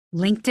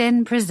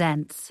LinkedIn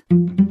presents.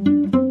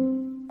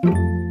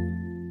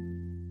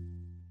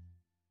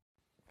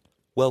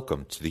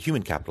 Welcome to the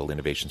Human Capital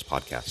Innovations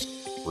Podcast.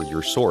 We're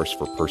your source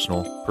for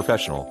personal,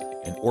 professional,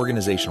 and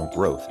organizational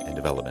growth and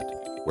development,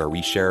 where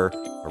we share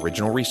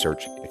original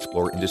research,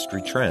 explore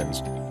industry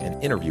trends,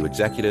 and interview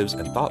executives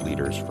and thought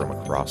leaders from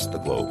across the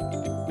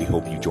globe. We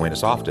hope you join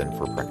us often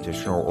for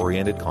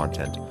practitioner-oriented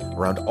content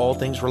around all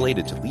things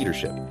related to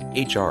leadership,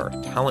 HR,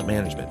 talent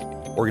management,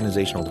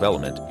 organizational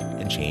development,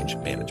 and change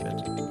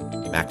management.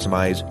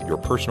 Maximize your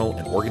personal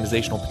and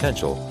organizational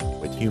potential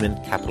with Human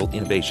Capital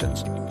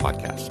Innovations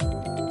Podcast.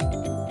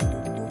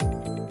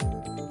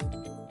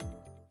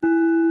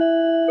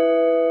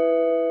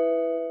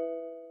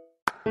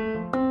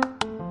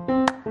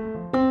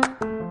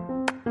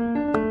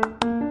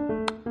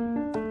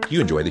 If you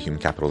enjoy the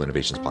Human Capital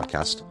Innovations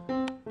Podcast,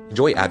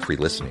 enjoy ad-free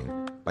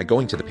listening by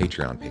going to the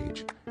Patreon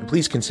page, and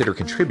please consider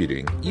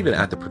contributing even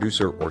at the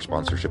producer or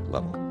sponsorship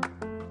level.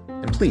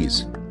 And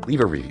please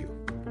leave a review.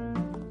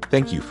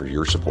 Thank you for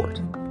your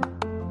support.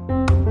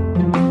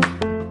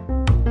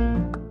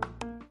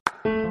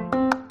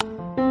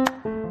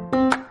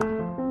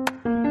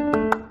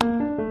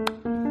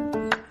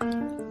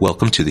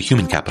 Welcome to the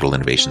Human Capital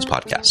Innovations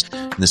Podcast.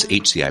 In this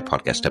HCI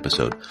podcast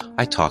episode,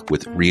 I talk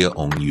with Rhea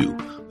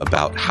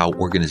about how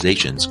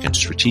organizations can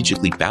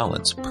strategically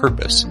balance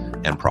purpose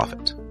and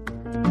profit.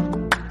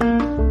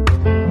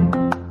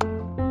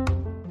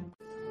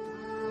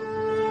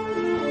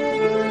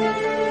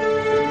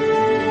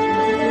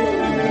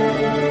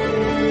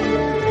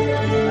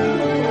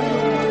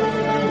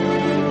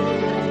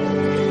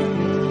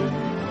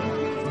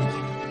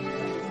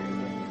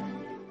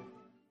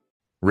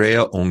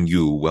 Rhea,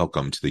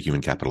 welcome to the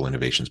Human Capital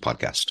Innovations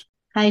Podcast.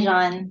 Hi,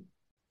 John.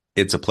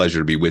 It's a pleasure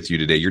to be with you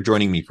today. You're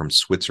joining me from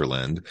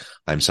Switzerland.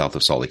 I'm south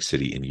of Salt Lake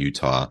City in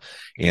Utah.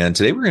 And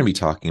today we're going to be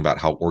talking about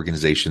how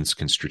organizations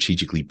can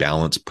strategically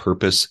balance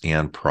purpose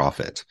and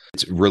profit.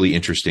 It's really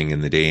interesting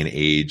in the day and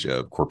age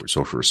of corporate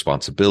social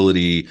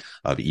responsibility,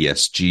 of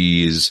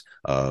ESGs,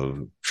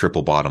 of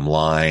triple bottom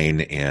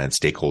line and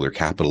stakeholder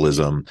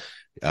capitalism.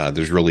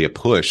 There's really a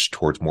push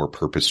towards more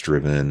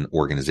purpose-driven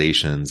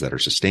organizations that are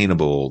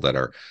sustainable, that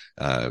are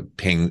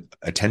paying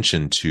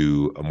attention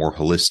to a more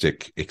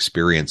holistic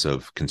experience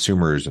of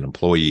consumers and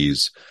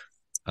employees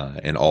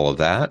and all of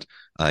that.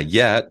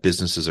 Yet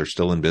businesses are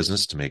still in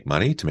business to make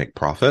money, to make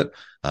profit.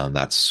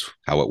 That's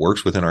how it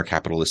works within our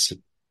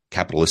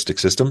capitalistic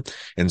system.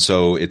 And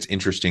so it's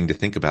interesting to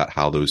think about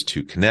how those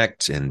two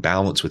connect and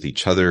balance with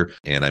each other.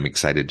 And I'm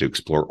excited to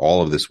explore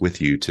all of this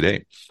with you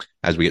today.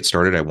 As we get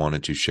started, I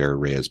wanted to share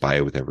Rhea's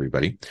bio with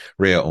everybody.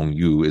 Rhea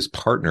Ongyu is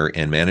partner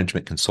and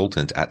management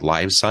consultant at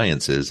Live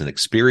Sciences, an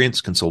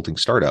experienced consulting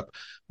startup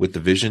with the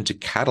vision to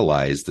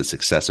catalyze the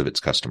success of its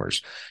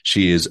customers.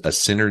 She is a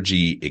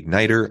synergy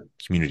igniter,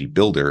 community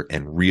builder,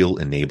 and real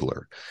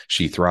enabler.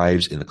 She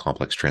thrives in the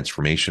complex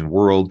transformation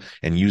world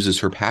and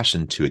uses her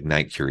passion to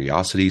ignite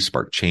curiosity,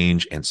 spark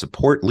change, and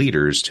support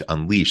leaders to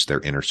unleash their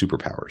inner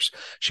superpowers.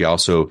 She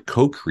also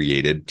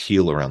co-created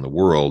Teal Around the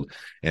World,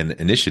 an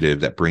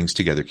initiative that brings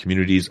together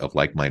communities of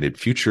like-minded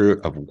future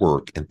of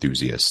work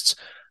enthusiasts.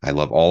 I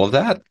love all of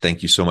that.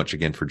 Thank you so much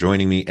again for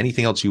joining me.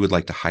 Anything else you would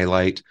like to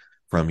highlight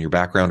from your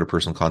background or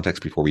personal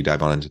context before we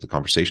dive on into the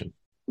conversation?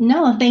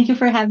 No, thank you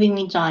for having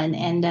me, John.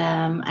 And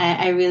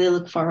I really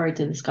look forward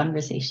to this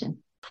conversation.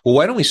 Well,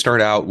 why don't we start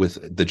out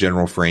with the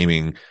general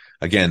framing?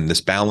 Again,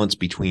 this balance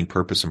between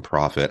purpose and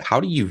profit. How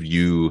do you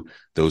view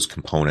those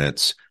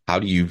components? How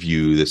do you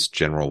view this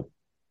general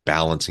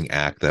balancing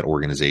act that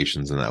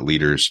organizations and that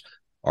leaders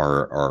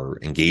are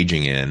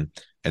engaging in?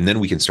 And then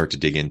we can start to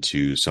dig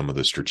into some of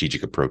the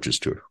strategic approaches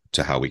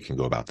to how we can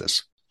go about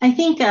this. I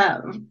think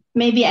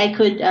maybe I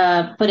could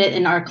put it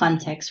in our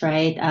context,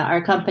 right?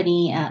 Our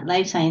company,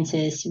 Life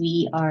Sciences,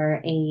 we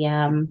are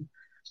a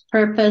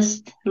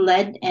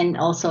purpose-led, and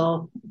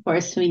also, of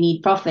course, we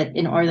need profit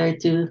in order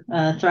to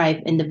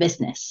thrive in the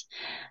business.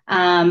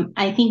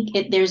 I think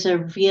there's a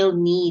real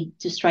need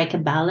to strike a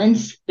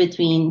balance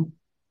between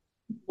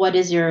what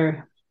is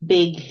your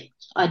big,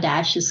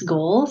 audacious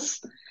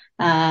goals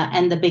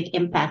and the big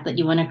impact that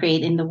you want to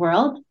create in the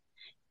world.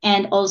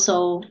 And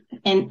also,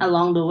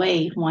 along the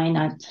way, why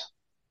not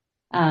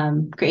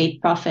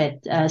create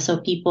profit so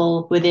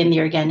people within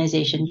the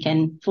organization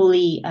can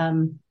fully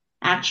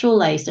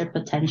actualize their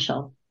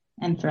potential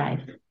and thrive?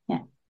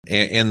 Yeah.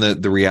 And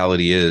the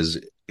reality is,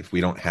 if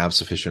we don't have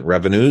sufficient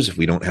revenues, if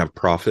we don't have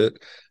profit,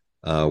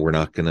 we're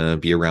not going to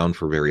be around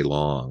for very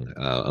long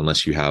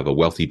unless you have a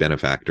wealthy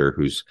benefactor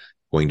who's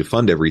going to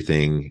fund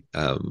everything.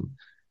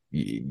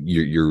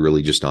 You're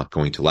really just not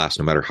going to last,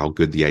 no matter how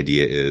good the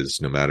idea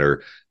is, no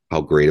matter how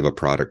great of a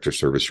product or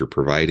service you're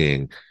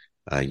providing.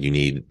 You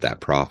need that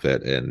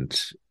profit. And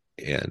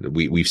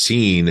we've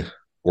seen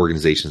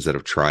organizations that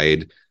have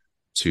tried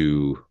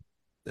to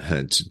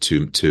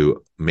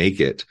make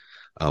it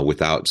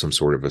without some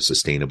sort of a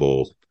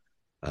sustainable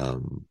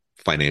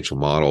financial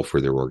model for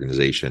their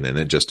organization. And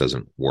it just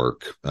doesn't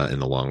work in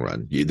the long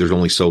run. There's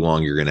only so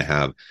long you're going to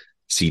have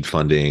seed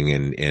funding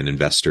and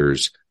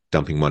investors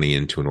dumping money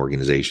into an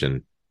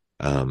organization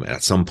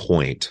At some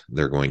point,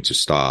 they're going to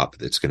stop.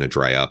 It's going to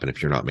dry up. And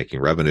if you're not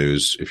making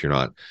revenues, if you're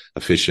not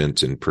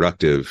efficient and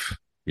productive,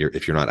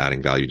 if you're not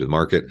adding value to the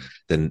market,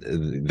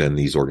 then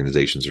these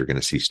organizations are going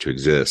to cease to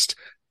exist.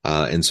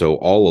 And so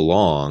all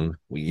along,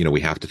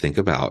 we have to think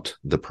about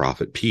the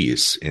profit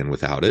piece, and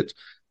without it,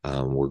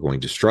 we're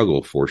going to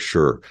struggle for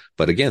sure.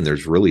 But again,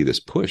 there's really this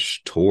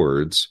push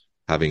towards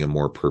having a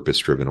more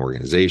purpose-driven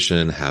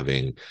organization,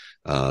 having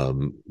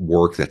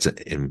work that's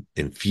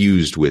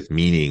infused with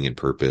meaning and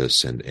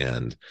purpose,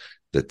 and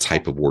the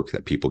type of work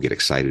that people get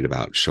excited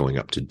about showing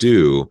up to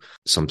do.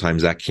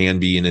 Sometimes that can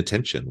be in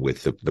tension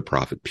with the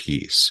profit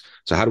piece.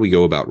 So how do we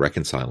go about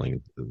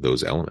reconciling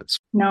those elements?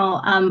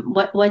 No,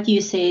 what you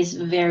say is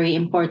very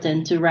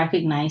important to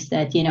recognize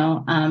that,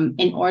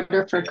 in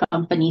order for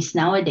companies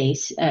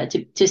nowadays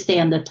to stay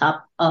on the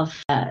top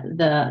of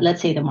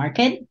let's say, the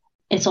market,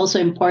 it's also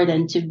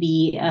important to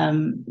be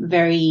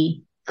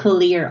very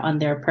clear on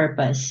their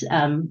purpose.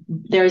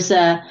 There's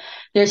a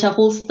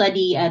whole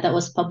study that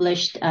was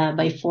published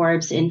by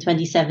Forbes in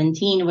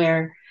 2017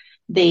 where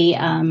they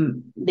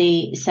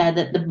said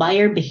that the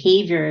buyer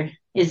behavior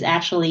is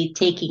actually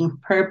taking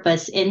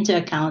purpose into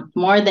account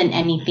more than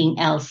anything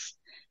else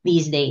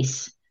these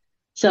days.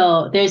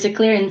 So there's a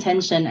clear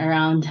intention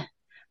around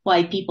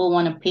why people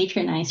want to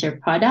patronize your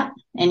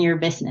product and your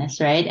business,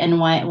 right? And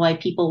why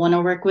people want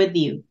to work with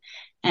you.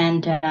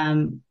 And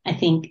I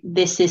think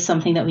this is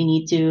something that we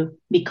need to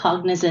be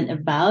cognizant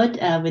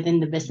about within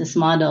the business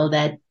model,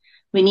 that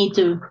we need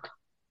to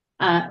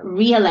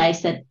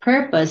realize that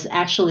purpose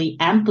actually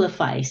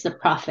amplifies the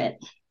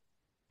profit.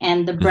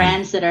 And the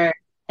brands that are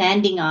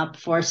standing up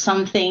for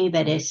something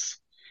that is,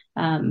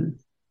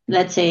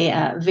 let's say,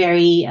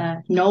 very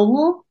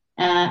noble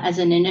as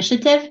an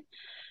initiative,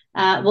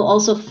 will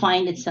also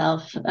find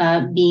itself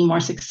being more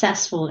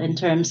successful in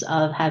terms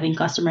of having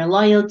customer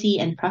loyalty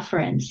and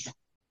preference.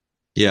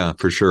 Yeah,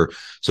 for sure.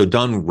 So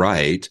done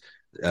right,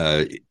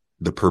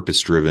 the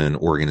purpose-driven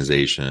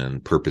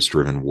organization,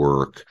 purpose-driven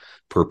work,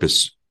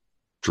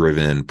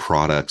 purpose-driven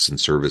products and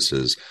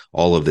services,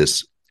 all of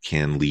this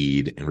can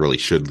lead and really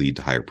should lead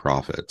to higher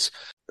profits.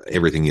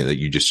 Everything that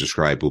you just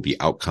described will be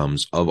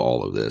outcomes of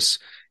all of this.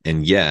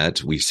 And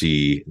yet we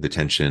see the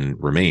tension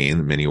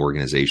remain. Many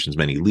organizations,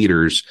 many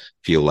leaders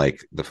feel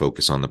like the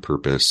focus on the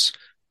purpose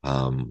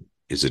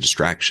is a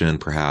distraction,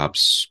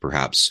 perhaps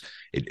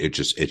it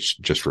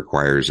just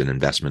requires an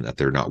investment that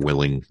they're not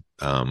willing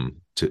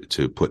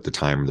to put the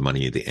time, the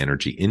money, the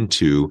energy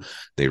into.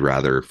 They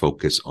rather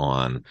focus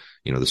on,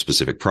 the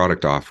specific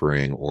product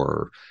offering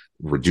or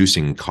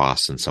reducing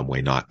costs in some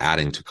way, not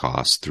adding to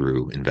costs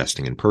through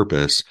investing in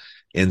purpose.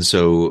 And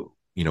so,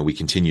 we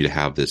continue to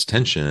have this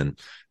tension.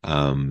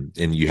 And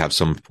you have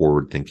some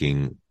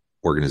forward-thinking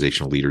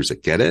organizational leaders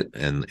that get it,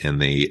 and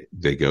they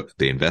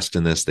invest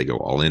in this, they go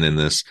all in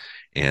this,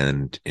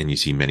 and you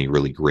see many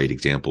really great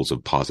examples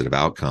of positive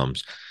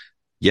outcomes.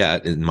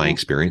 Yet, in my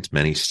experience,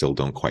 many still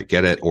don't quite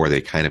get it, or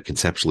they kind of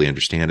conceptually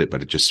understand it,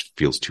 but it just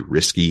feels too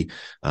risky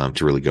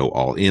to really go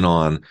all in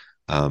on.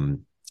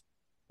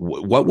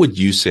 What would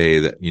you say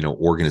that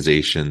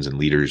organizations and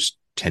leaders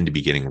tend to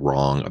be getting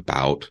wrong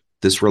about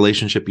this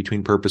relationship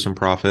between purpose and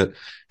profit,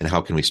 and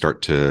how can we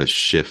start to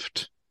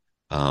shift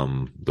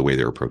the way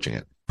they're approaching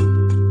it?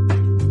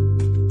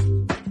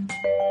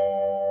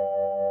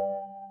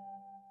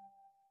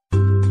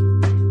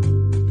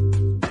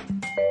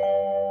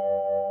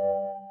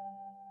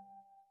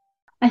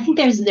 I think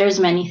there's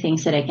many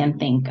things that I can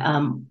think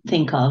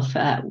of.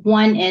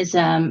 One is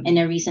in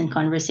a recent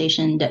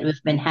conversation that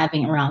we've been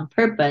having around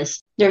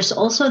purpose. There's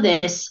also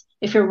this: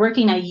 if you're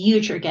working in a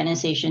huge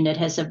organization that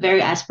has a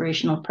very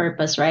aspirational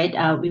purpose,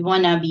 right? We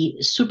want to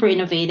be super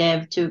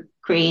innovative to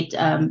create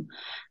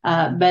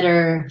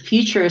better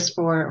futures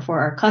for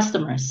our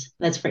customers.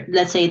 Let's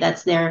say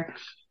that's their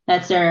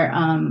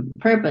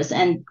purpose.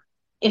 And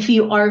if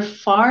you are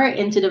far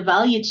into the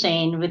value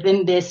chain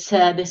within this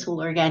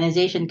whole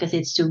organization, because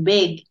it's too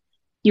big,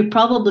 you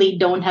probably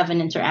don't have an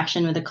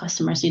interaction with the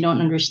customers. You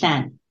don't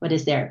understand what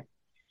is there,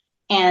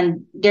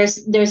 and there's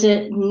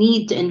a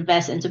need to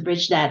invest and to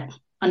bridge that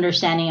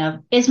understanding of,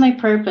 is my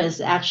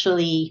purpose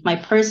actually, my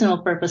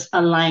personal purpose,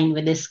 aligned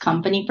with this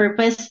company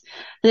purpose?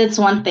 That's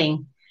one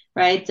thing,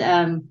 right?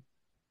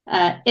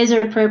 Is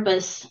our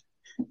purpose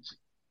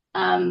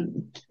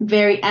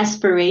very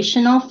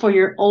aspirational for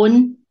your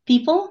own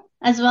people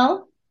as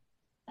well,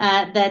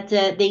 that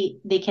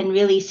they can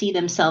really see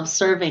themselves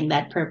serving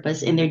that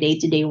purpose in their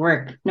day-to-day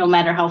work, no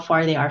matter how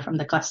far they are from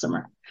the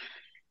customer.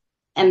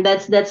 And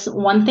that's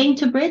one thing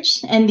to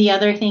bridge. And the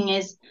other thing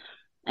is,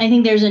 I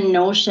think there's a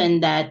notion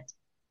that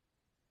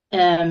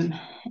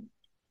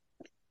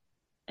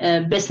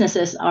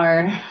businesses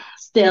are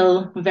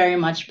still very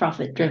much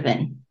profit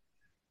driven.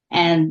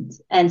 And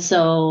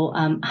so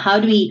how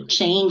do we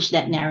change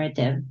that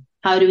narrative?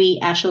 How do we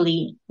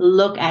actually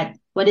look at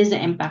what is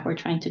the impact we're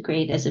trying to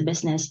create as a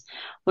business?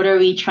 What are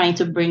we trying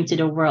to bring to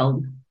the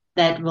world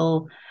that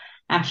will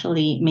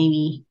actually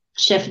maybe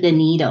shift the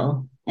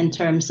needle in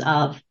terms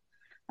of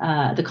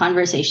the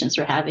conversations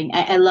we're having?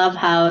 I love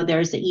how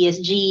there's the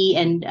ESG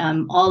and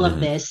all of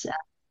this.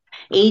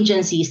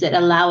 agencies that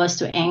allow us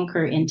to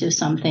anchor into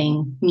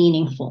something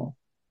meaningful.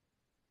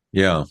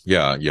 Yeah.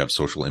 You have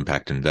social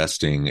impact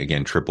investing.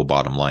 Again, triple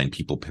bottom line,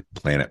 people,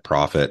 planet,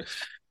 profit.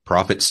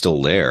 Profit's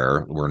still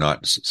there. We're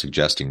not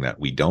suggesting that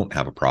we don't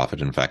have a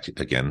profit. In fact,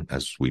 again,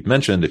 as we've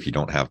mentioned, if you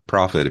don't have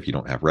profit, if you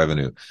don't have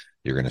revenue,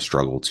 you're going to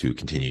struggle to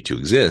continue to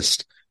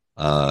exist.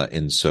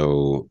 And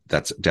so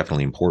that's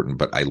definitely important.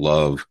 But I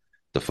love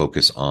the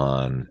focus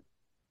on.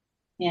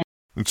 Yeah.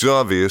 It's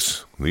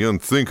obvious. The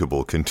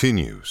unthinkable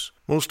continues.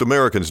 Most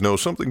Americans know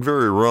something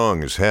very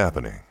wrong is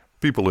happening.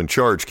 People in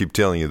charge keep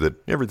telling you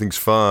that everything's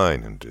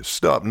fine and to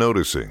stop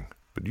noticing.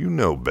 But you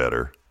know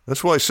better.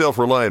 That's why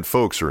self-reliant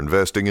folks are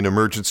investing in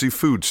emergency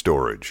food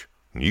storage.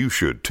 You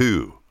should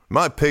too.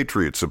 My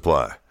Patriot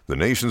Supply, the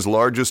nation's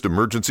largest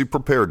emergency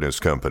preparedness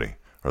company,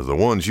 are the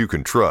ones you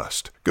can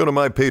trust. Go to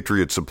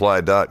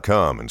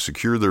mypatriotsupply.com and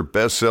secure their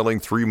best-selling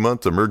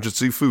 3-month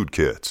emergency food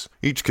kits.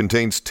 Each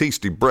contains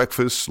tasty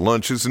breakfasts,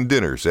 lunches, and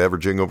dinners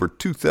averaging over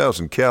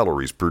 2,000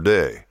 calories per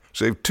day.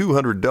 Save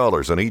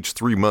 $200 on each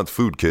 3-month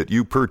food kit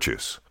you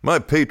purchase. My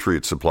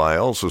Patriot Supply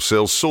also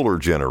sells solar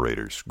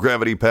generators,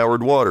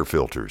 gravity-powered water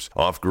filters,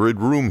 off-grid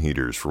room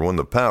heaters for when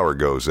the power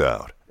goes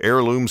out,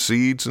 heirloom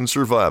seeds, and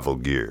survival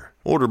gear.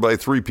 Order by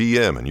 3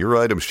 p.m. and your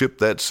items ship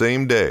that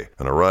same day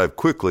and arrive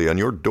quickly on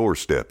your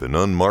doorstep in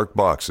unmarked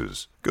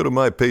boxes. Go to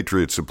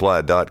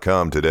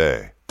mypatriotsupply.com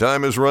today.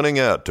 Time is running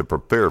out to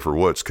prepare for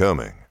what's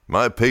coming.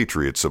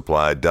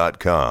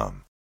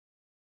 mypatriotsupply.com.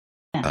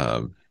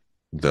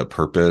 The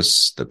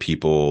purpose, the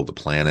people, the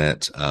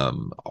planet,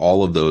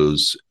 all of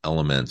those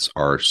elements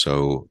are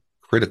so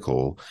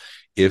critical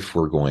if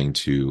we're going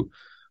to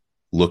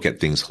look at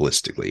things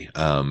holistically.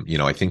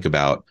 I think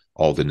about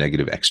all the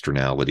negative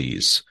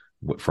externalities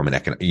from an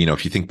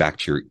if you think back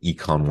to your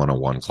Econ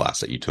 101 class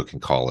that you took in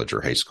college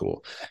or high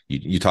school,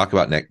 you talk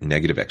about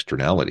negative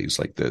externalities.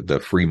 Like the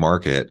free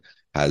market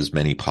has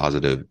many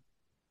positive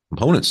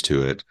components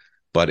to it,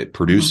 but it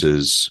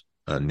produces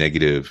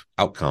negative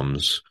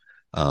outcomes,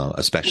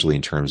 especially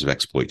in terms of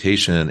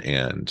exploitation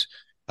and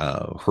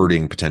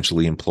hurting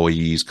potentially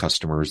employees,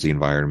 customers, the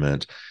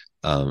environment.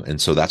 And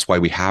so that's why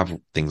we have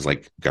things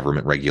like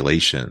government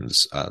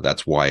regulations.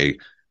 That's why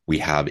we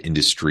have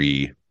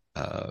industry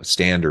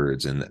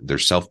standards, and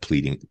there's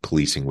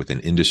self-policing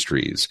within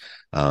industries.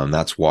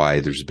 That's why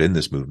there's been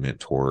this movement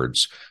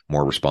towards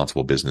more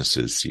responsible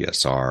businesses,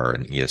 CSR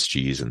and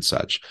ESGs and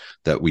such,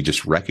 that we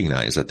just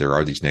recognize that there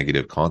are these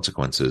negative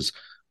consequences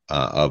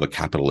of a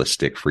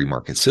capitalistic free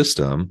market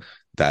system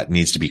that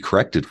needs to be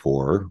corrected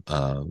for.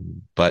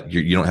 But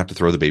you don't have to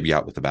throw the baby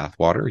out with the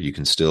bathwater. You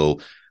can still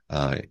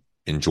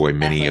enjoy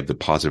many of the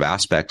positive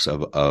aspects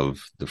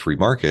of the free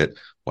market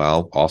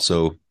while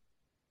also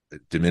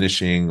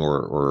diminishing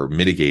or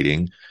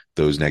mitigating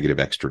those negative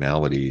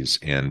externalities.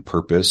 And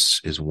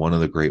purpose is one of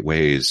the great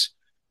ways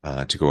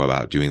to go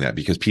about doing that,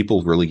 because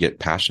people really get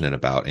passionate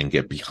about and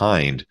get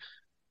behind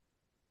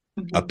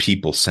a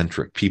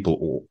people-centric,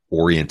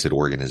 people-oriented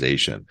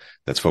organization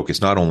that's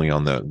focused not only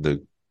on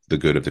the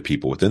good of the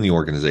people within the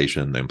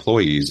organization, the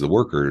employees, the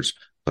workers,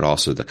 but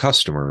also the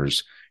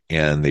customers.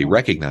 And they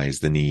recognize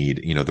the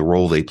need, the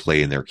role they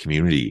play in their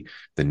community,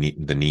 the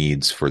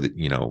needs for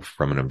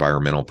from an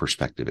environmental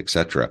perspective, et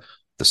cetera,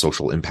 the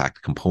social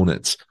impact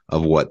components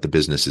of what the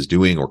business is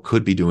doing or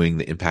could be doing,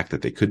 the impact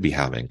that they could be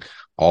having.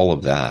 All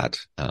of that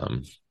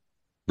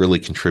really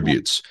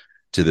contributes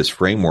to this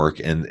framework.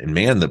 And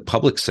man, the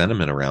public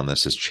sentiment around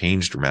this has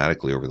changed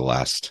dramatically over the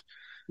last,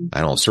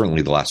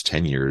 certainly the last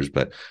 10 years,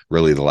 but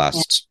really the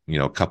last,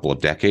 couple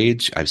of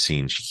decades. I've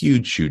seen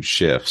huge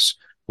shifts,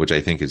 which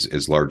I think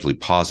is largely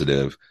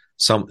positive,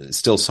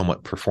 still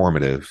somewhat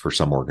performative for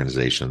some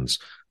organizations.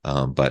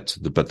 But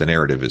the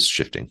narrative is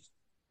shifting.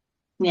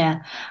 Yeah,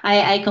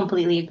 I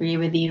completely agree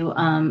with you.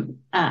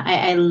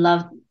 I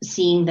love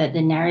seeing that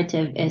the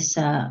narrative is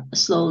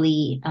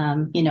slowly,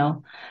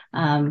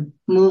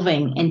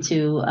 moving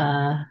into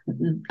a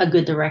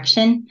good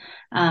direction.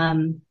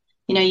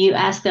 You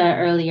asked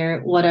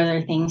earlier, what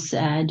other things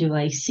do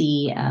I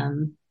see?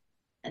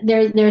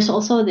 There's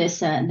also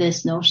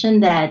this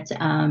notion that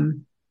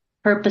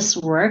purpose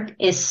work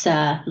is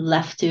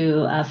left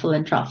to a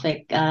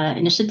philanthropic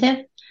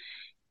initiative,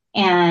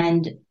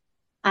 and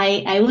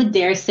I would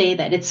dare say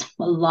that it's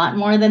a lot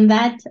more than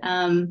that.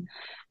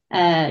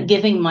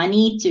 Giving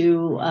money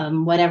to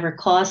whatever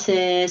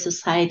causes,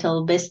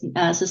 societal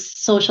business,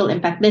 social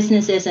impact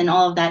businesses, and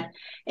all of that,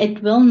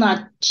 it will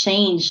not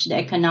change the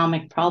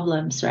economic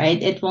problems,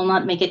 right? It will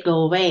not make it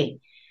go away.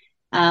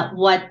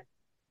 What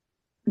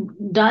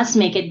does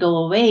make it go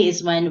away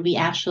is when we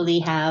actually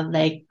have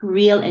like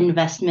real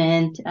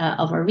investment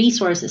of our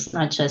resources,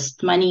 not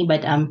just money,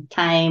 but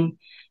time,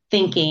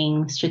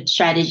 thinking,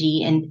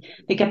 strategy, and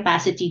the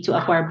capacity to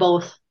acquire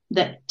both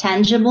the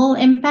tangible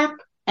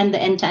impact and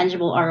the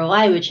intangible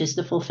ROI, which is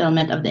the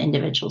fulfillment of the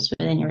individuals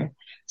within your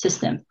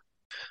system.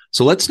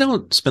 So let's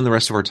now spend the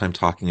rest of our time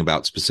talking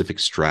about specific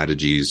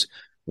strategies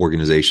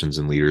organizations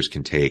and leaders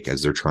can take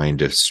as they're trying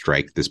to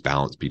strike this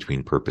balance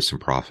between purpose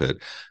and profit.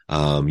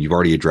 You've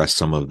already addressed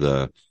some of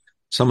the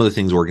some of the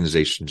things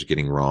organizations are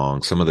getting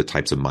wrong, some of the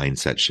types of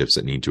mindset shifts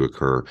that need to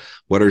occur?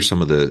 What are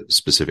some of the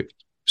specific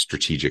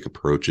strategic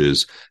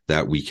approaches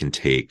that we can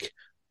take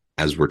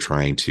as we're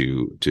trying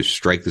to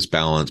strike this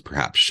balance,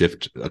 perhaps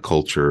shift a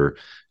culture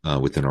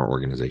within our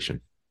organization?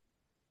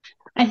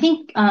 I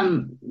think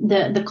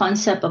the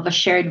concept of a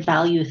shared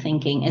value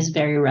thinking is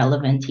very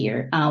relevant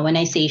here. When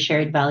I say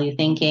shared value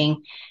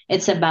thinking,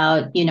 it's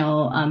about,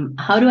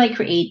 how do I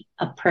create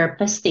a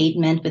purpose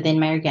statement within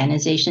my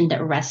organization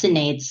that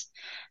resonates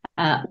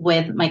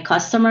with my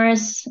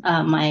customers,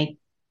 my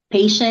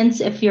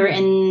patients, if you're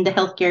in the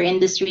healthcare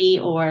industry,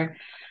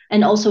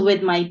 and also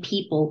with my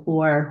people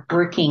who are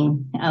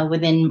working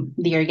within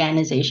the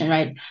organization,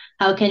 right?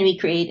 How can we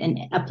create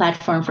a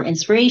platform for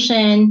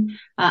inspiration,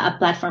 a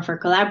platform for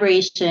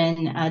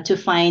collaboration, to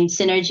find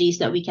synergies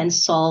that we can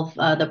solve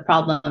the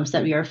problems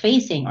that we are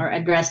facing or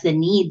address the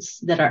needs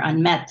that are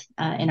unmet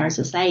in our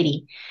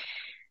society?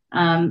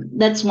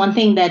 That's one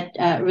thing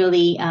that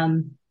really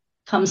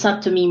comes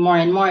up to me more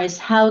and more, is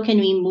how can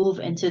we move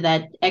into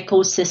that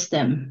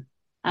ecosystem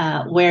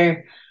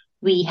where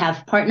we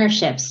have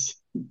partnerships,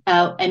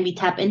 and we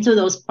tap into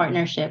those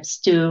partnerships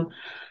to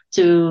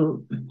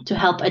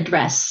help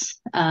address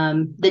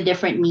the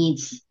different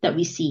needs that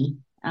we see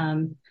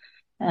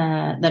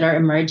that are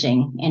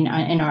emerging in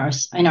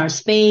our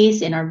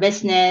space, in our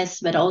business,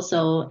 but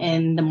also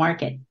in the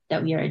market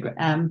that we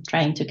are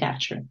trying to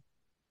capture.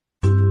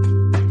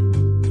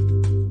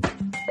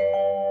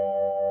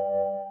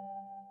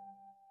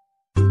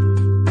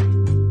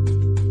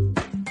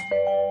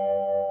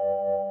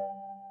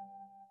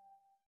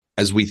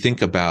 As we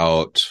think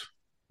about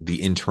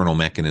the internal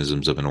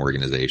mechanisms of an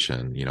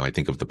organization, I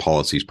think of the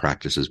policies,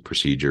 practices,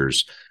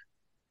 procedures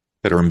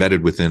that are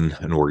embedded within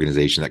an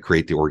organization that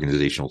create the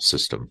organizational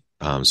system.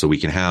 So we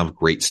can have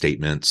great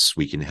statements.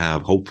 We can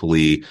have,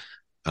 hopefully,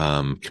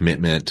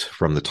 commitment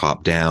from the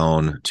top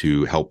down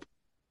to help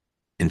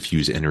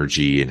infuse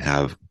energy and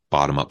have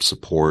bottom-up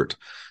support.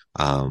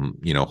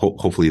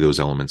 Hopefully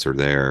those elements are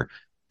there.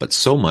 But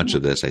so much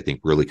of this, I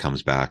think, really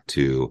comes back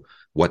to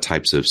what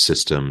types of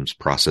systems,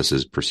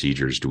 processes,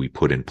 procedures do we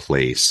put in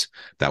place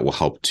that will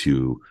help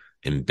to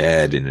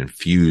embed and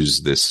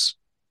infuse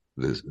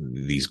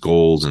these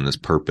goals and this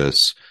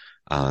purpose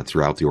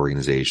throughout the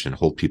organization,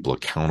 hold people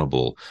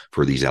accountable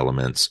for these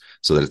elements,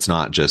 so that it's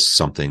not just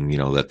something,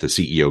 that the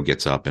CEO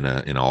gets up in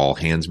an all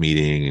hands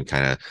meeting and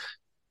kind of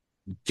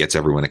gets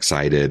everyone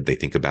excited. They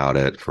think about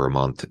it for a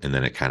month and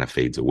then it kind of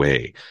fades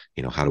away.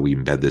 How do we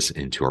embed this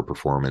into our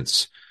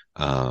performance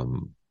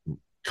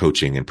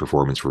coaching and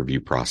performance review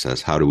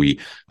process? How do we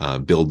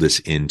build this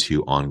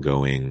into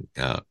ongoing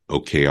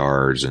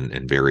OKRs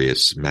and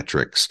various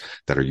metrics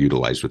that are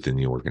utilized within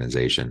the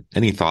organization?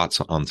 Any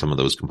thoughts on some of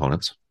those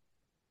components?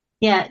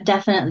 Yeah,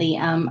 definitely.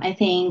 I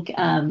think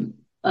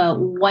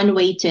one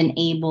way to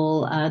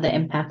enable the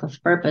impact of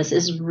purpose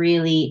is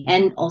really,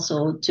 and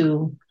also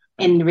to,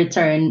 in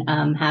return,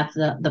 have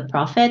the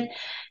profit,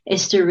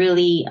 is to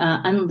really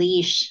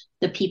unleash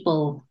the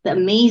people, the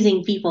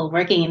amazing people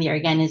working in the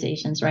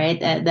organizations,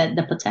 right?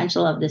 The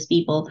potential of these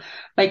people,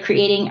 by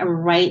creating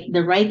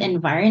the right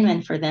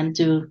environment for them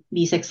to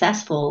be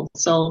successful.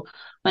 So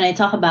when I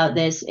talk about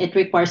this, it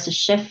requires a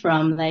shift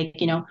from I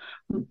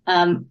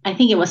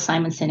think it was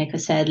Simon Sinek who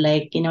said,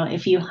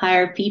 if you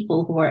hire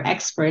people who are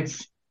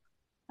experts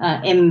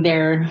in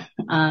their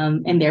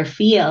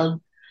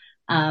field,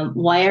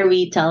 why are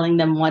we telling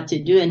them what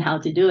to do and how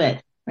to do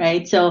it,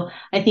 right? So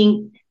I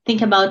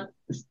think about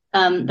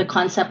the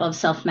concept of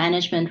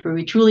self-management, where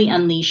we truly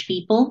unleash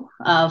people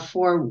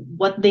for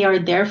what they are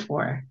there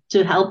for,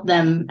 to help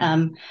them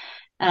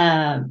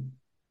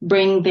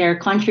bring their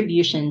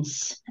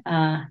contributions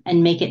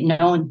and make it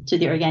known to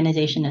the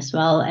organization as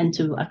well, and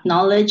to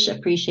acknowledge,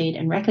 appreciate,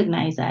 and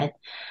recognize that.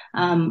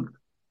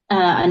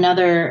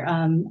 Another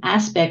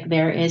aspect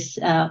there is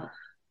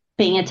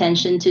paying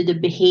attention to the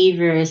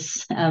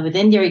behaviors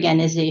within the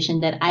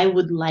organization that I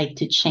would like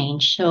to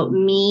change. So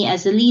me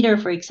as a leader,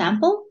 for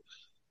example,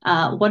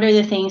 what are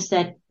the things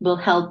that will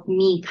help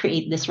me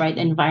create this right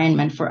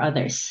environment for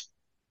others?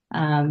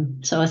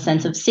 So a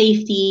sense of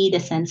safety, the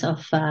sense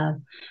of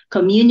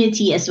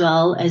community as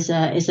well is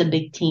a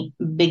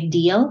big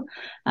deal,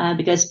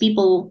 because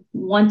people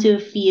want to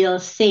feel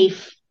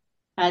safe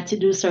to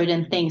do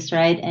certain things,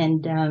 right?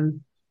 And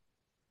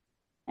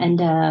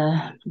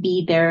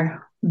be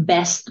their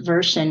best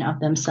version of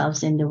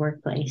themselves in the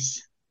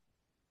workplace.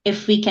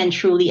 If we can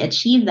truly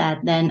achieve that,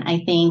 then I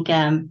think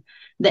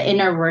the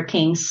inner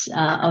workings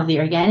of the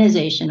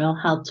organization will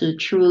help to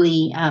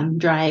truly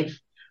drive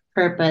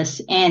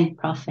purpose and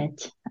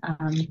profit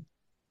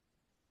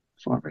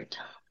forward.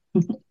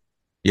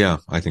 Yeah,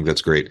 I think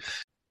that's great.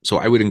 So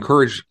I would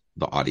encourage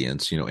the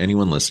audience,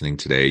 anyone listening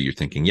today, you're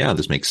thinking, yeah,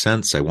 this makes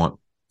sense. I want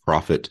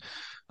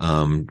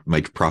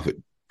my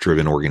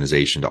profit-driven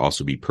organization to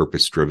also be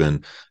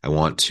purpose-driven. I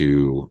want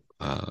to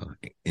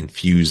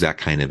infuse that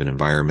kind of an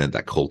environment,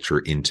 that culture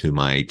into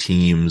my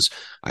teams.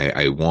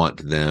 I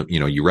want them,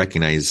 you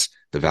recognize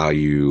the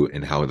value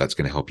and how that's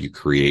going to help you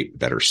create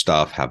better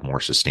stuff, have more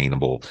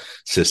sustainable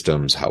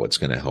systems, how it's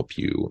going to help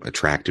you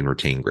attract and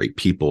retain great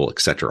people,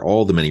 et cetera.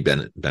 All the many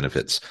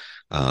benefits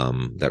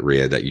that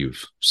Rhea, that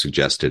you've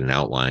suggested and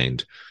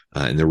outlined.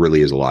 And there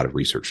really is a lot of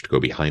research to go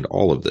behind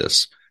all of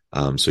this.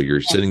 So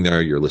you're sitting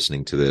there, you're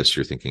listening to this,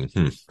 you're thinking,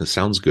 this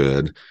sounds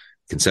good.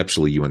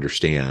 Conceptually, you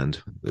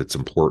understand it's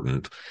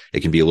important.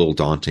 It can be a little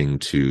daunting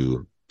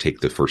to take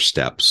the first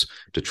steps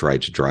to try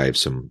to drive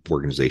some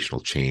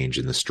organizational change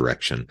in this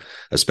direction,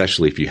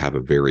 especially if you have a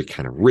very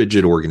kind of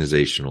rigid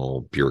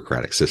organizational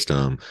bureaucratic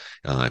system,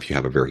 if you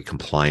have a very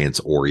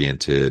compliance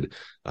oriented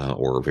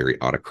or a very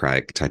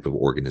autocratic type of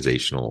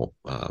organizational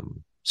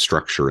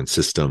structure and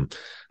system.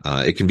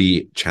 It can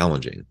be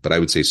challenging, but I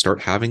would say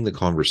start having the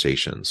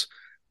conversations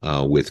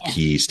with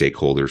key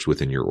stakeholders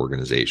within your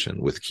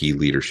organization, with key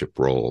leadership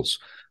roles.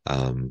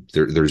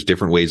 There's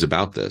different ways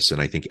about this.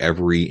 And I think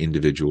every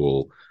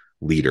individual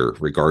leader,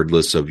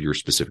 regardless of your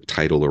specific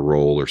title or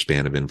role or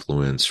span of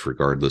influence,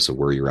 regardless of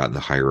where you're at in the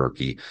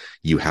hierarchy,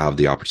 you have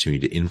the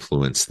opportunity to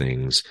influence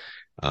things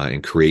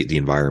and create the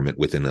environment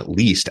within, at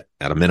least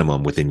at a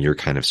minimum, within your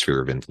kind of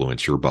sphere of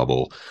influence, your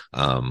bubble,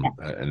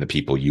 and the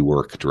people you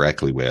work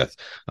directly with.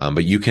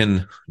 But you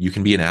can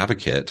be an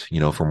advocate,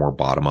 for more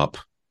bottom up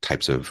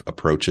types of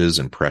approaches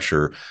and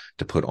pressure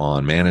to put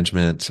on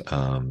management.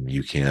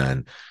 You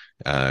can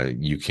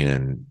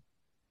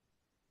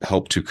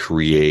help to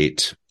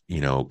create,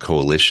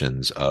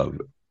 coalitions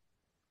of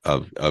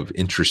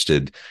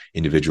interested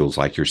individuals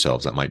like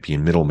yourselves that might be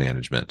in middle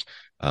management,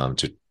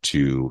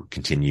 to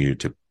continue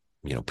to,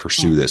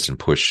 pursue this and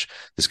push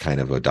this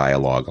kind of a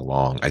dialogue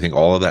along. I think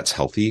all of that's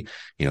healthy.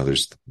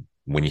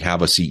 When you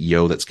have a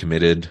CEO that's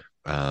committed,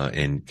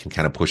 and can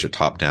kind of push a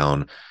top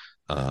down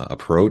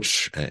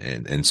approach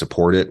and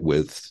support it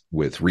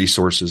with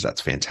resources,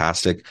 that's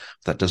fantastic.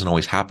 That doesn't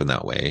always happen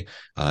that way.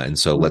 And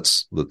so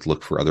let's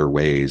look for other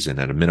ways, and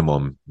at a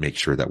minimum, make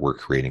sure that we're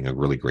creating a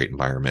really great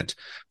environment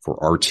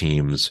for our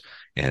teams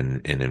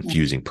and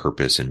infusing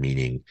purpose and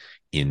meaning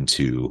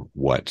into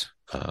what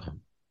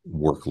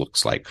work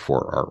looks like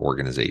for our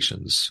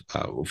organizations,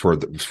 for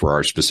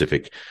our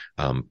specific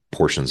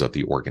portions of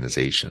the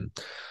organization.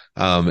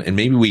 And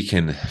maybe we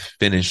can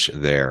finish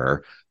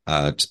there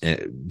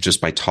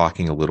just by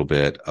talking a little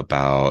bit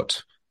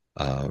about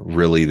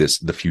really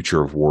the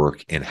future of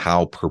work and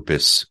how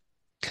purpose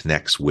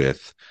connects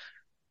with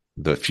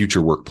the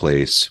future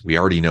workplace. We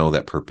already know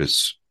that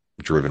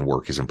purpose-driven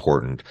work is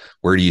important.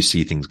 Where do you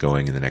see things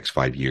going in the next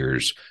 5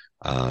 years?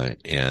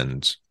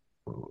 And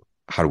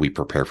how do we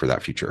prepare for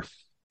that future?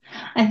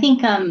 I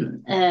think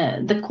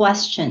the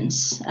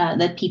questions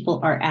that people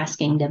are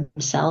asking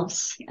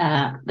themselves,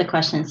 the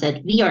questions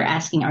that we are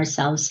asking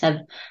ourselves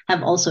have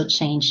also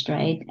changed,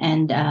 right?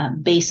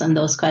 And based on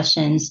those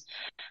questions,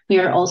 we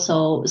are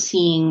also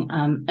seeing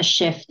a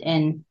shift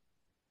in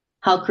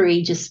how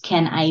courageous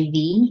can I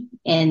be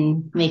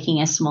in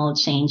making a small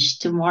change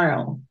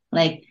tomorrow?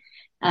 Like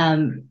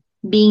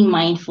being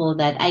mindful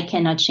that I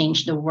cannot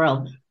change the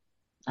world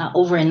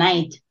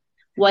overnight.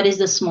 What is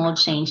the small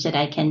change that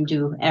I can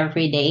do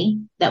every day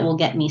that will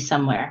get me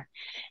somewhere?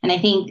 And I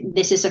think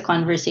this is a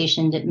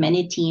conversation that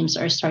many teams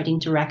are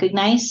starting to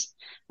recognize.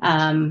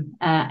 And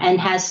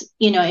has,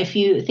 if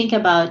you think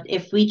about,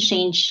 if we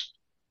change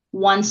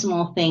one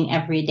small thing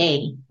every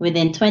day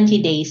within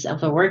 20 days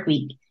of a work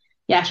week,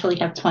 you actually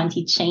have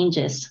 20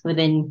 changes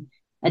within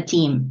a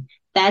team.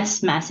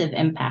 That's massive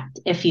impact.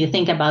 If you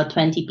think about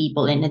 20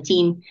 people in a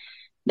team,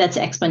 that's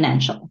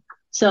exponential.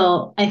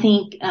 So I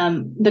think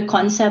the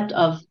concept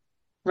of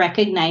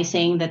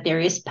recognizing that there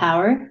is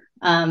power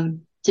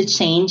to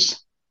change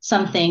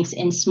some things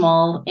in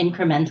small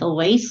incremental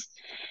ways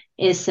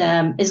is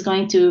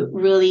going to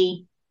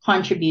really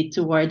contribute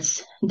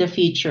towards the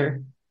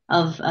future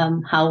of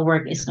how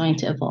work is going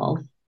to evolve.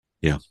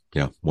 Yeah.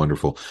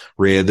 Wonderful.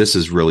 Rhea, this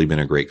has really been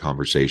a great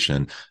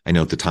conversation. I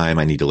know at the time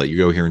I need to let you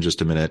go here in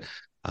just a minute.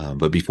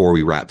 But before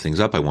we wrap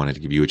things up, I wanted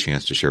to give you a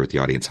chance to share with the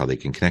audience how they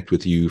can connect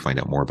with you, find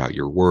out more about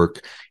your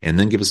work, and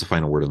then give us a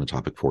final word on the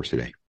topic for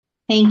today.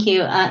 Thank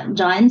you,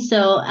 John.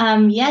 So,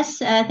 yes,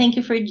 thank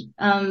you for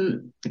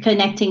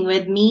connecting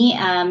with me.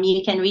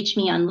 You can reach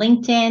me on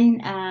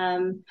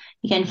LinkedIn.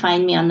 You can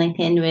find me on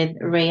LinkedIn with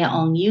Rhea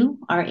Ongyu,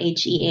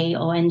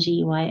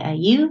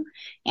 RHEAONGYIU.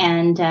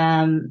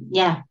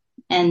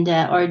 And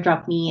or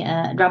drop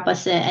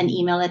us an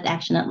email at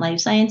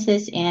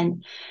action@lifesciences,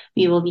 and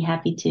we will be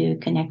happy to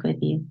connect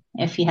with you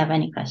if you have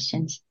any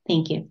questions.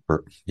 Thank you.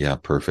 Yeah,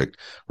 perfect.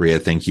 Rhea,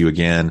 thank you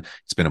again.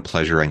 It's been a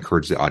pleasure. I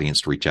encourage the audience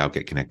to reach out,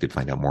 get connected,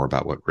 find out more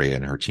about what Rhea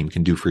and her team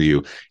can do for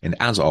you. And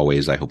as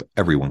always, I hope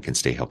everyone can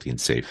stay healthy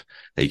and safe,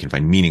 that you can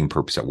find meaning and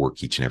purpose at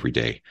work each and every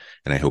day.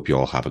 And I hope you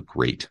all have a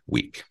great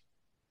week.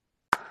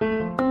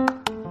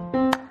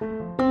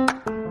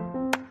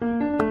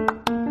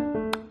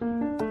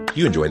 Do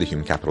you enjoy the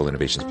Human Capital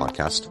Innovations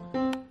podcast?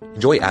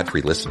 Enjoy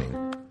ad-free listening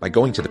by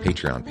going to the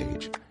Patreon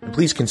page, and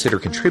please consider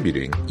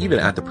contributing even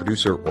at the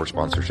producer or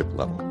sponsorship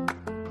level.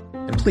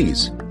 And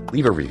please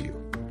leave a review.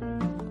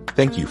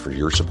 Thank you for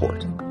your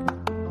support.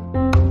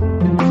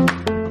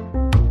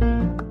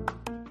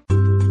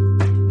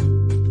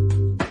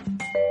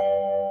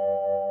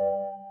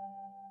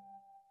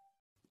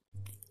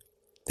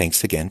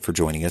 Thanks again for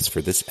joining us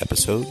for this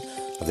episode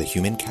of the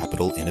Human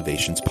Capital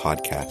Innovations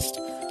Podcast.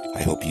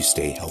 I hope you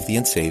stay healthy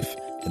and safe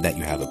and that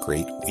you have a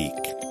great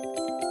week.